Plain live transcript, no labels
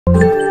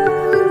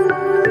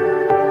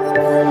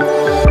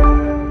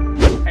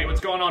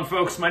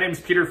Folks, my name is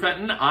Peter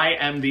Fenton. I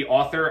am the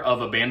author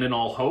of Abandon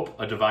All Hope,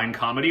 a divine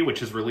comedy,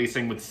 which is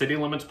releasing with City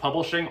Limits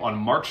Publishing on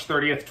March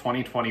 30th,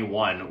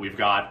 2021. We've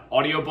got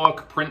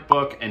audiobook, print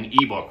book, and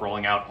ebook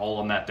rolling out all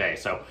on that day.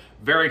 So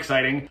very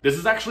exciting. This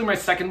is actually my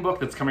second book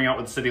that's coming out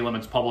with City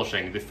Limits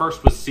Publishing. The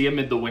first was Sea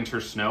Amid the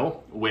Winter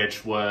Snow,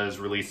 which was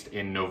released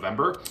in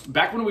November.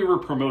 Back when we were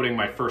promoting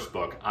my first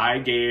book, I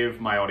gave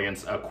my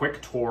audience a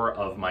quick tour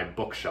of my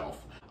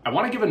bookshelf. I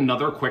want to give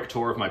another quick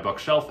tour of my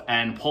bookshelf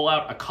and pull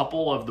out a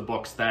couple of the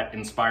books that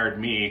inspired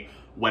me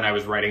when I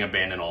was writing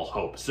Abandon All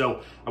Hope.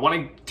 So I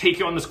want to take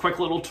you on this quick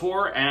little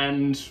tour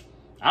and,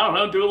 I don't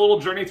know, do a little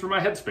journey through my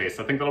headspace.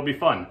 I think that'll be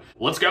fun.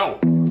 Let's go.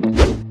 Let me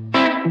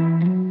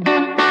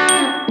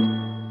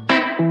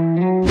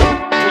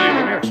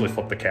actually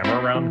flip the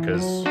camera around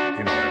because you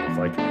know what I look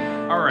like.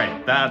 All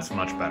right, that's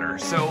much better.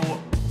 So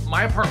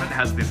my apartment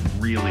has these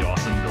really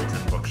awesome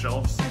built-in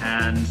bookshelves,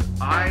 and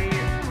I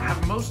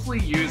have mostly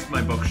used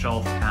my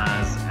bookshelf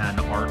as an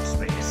art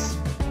space.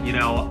 You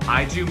know,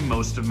 I do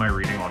most of my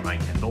reading on my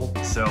Kindle,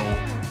 so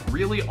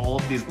really all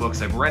of these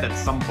books I've read at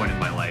some point in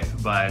my life,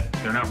 but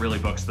they're not really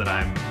books that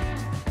I'm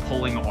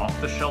pulling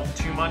off the shelf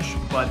too much,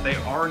 but they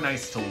are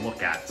nice to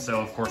look at. So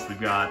of course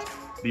we've got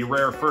the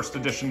rare first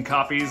edition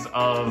copies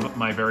of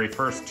my very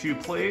first two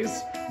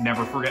plays,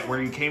 Never Forget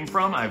Where You Came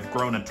From. I've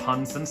grown a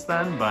ton since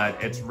then,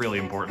 but it's really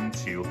important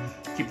to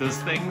keep those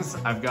things.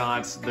 I've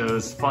got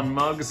those fun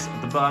mugs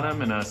at the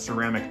bottom and a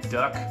ceramic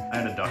duck. I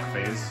had a duck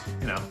phase,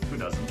 you know, who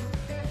doesn't?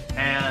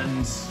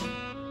 And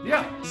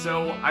yeah,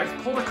 so I've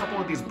pulled a couple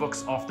of these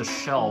books off the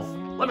shelf.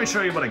 Let me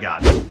show you what I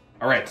got.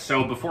 All right,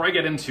 so before I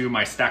get into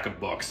my stack of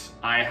books,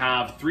 I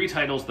have 3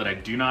 titles that I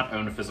do not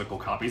own physical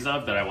copies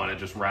of that I want to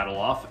just rattle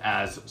off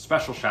as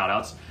special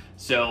shout-outs.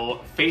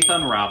 So Faith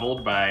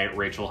Unraveled by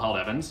Rachel Held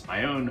Evans,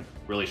 my own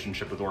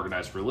relationship with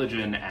organized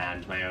religion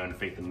and my own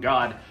faith in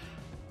God.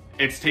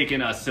 It's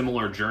taken a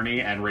similar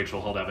journey, and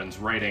Rachel Held Evans'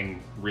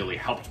 writing really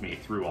helped me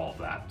through all of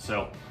that.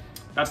 So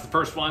that's the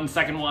first one.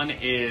 Second one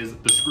is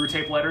The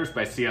Screwtape Letters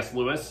by C.S.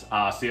 Lewis.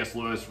 C.S.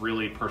 Lewis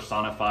really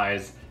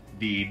personifies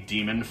the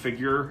demon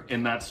figure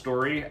in that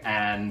story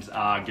and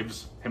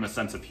gives him a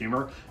sense of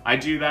humor. I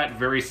do that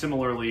very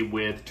similarly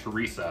with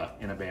Teresa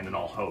in Abandon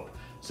All Hope.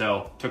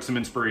 So took some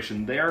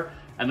inspiration there.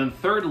 And then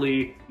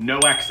thirdly, No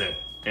Exit.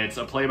 It's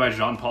a play by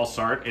Jean-Paul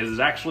Sartre. It is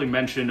actually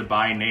mentioned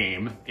by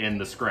name in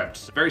the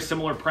script. Very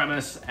similar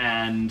premise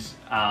and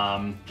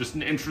just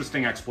an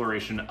interesting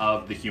exploration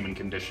of the human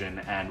condition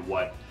and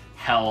what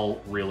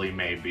hell really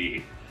may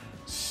be.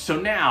 So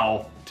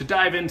now, to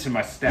dive into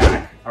my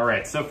stack. All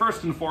right, so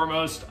first and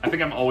foremost, I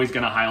think I'm always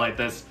gonna highlight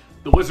this,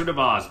 The Wizard of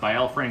Oz by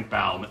L. Frank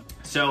Baum.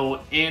 So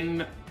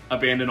in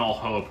Abandon All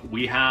Hope,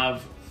 we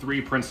have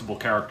 3 principal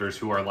characters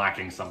who are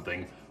lacking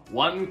something.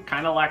 One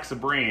kind of lacks a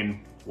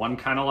brain, one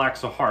kind of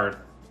lacks a heart,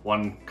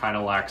 one kind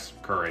of lacks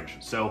courage.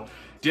 So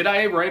did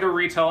I write a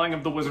retelling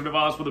of The Wizard of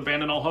Oz with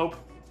Abandon All Hope?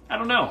 I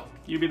don't know,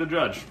 you be the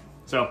judge.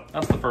 So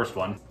that's the first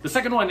one. The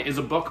second one is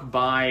a book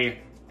by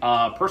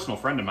a personal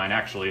friend of mine,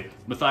 actually,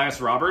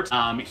 Matthias Roberts.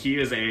 He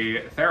is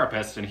a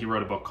therapist and he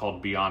wrote a book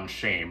called Beyond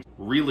Shame.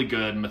 Really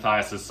good.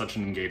 Matthias is such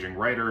an engaging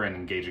writer and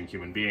engaging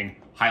human being.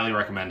 Highly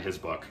recommend his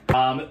book.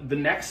 The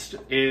next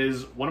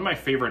is one of my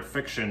favorite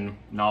fiction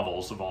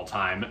novels of all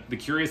time, The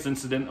Curious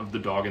Incident of the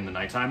Dog in the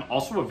Nighttime.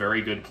 Also a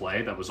very good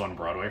play that was on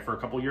Broadway for a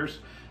couple years.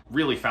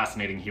 Really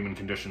fascinating human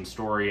condition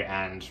story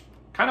and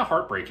kind of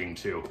heartbreaking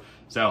too.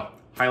 So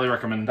highly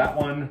recommend that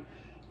one.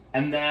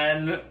 And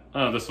then,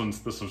 oh, this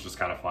one's just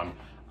kind of fun.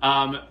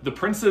 The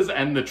Princes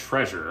and the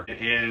Treasure.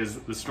 It is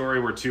the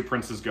story where 2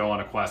 princes go on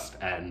a quest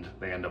and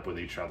they end up with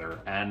each other.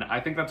 And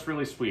I think that's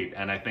really sweet.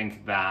 And I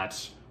think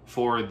that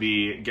for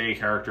the gay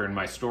character in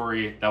my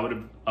story,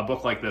 a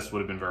book like this would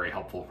have been very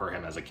helpful for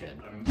him as a kid.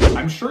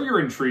 I'm sure you're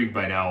intrigued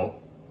by now.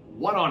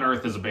 What on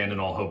earth is Abandon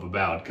All Hope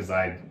about? Because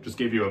I just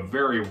gave you a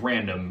very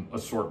random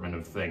assortment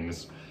of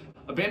things.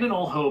 Abandon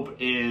All Hope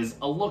is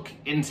a look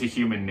into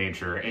human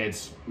nature.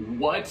 It's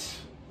what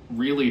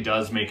really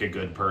does make a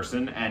good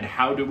person and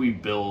how do we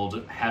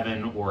build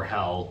heaven or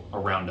hell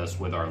around us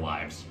with our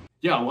lives.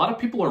 Yeah, a lot of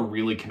people are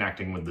really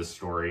connecting with this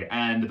story,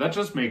 and that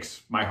just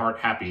makes my heart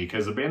happy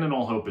because Abandon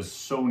All Hope is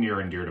so near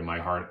and dear to my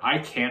heart. I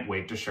can't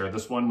wait to share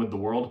this one with the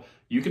world.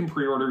 You can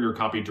pre-order your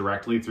copy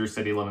directly through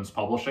City Limits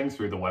Publishing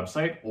through the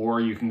website,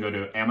 or you can go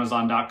to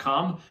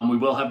Amazon.com. We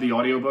will have the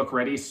audiobook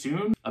ready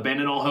soon.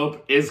 Abandon All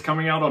Hope is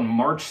coming out on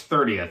March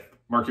 30th.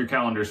 Mark your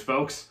calendars,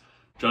 folks.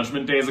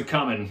 Judgment Day is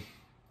a-coming.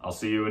 I'll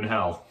see you in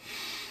hell.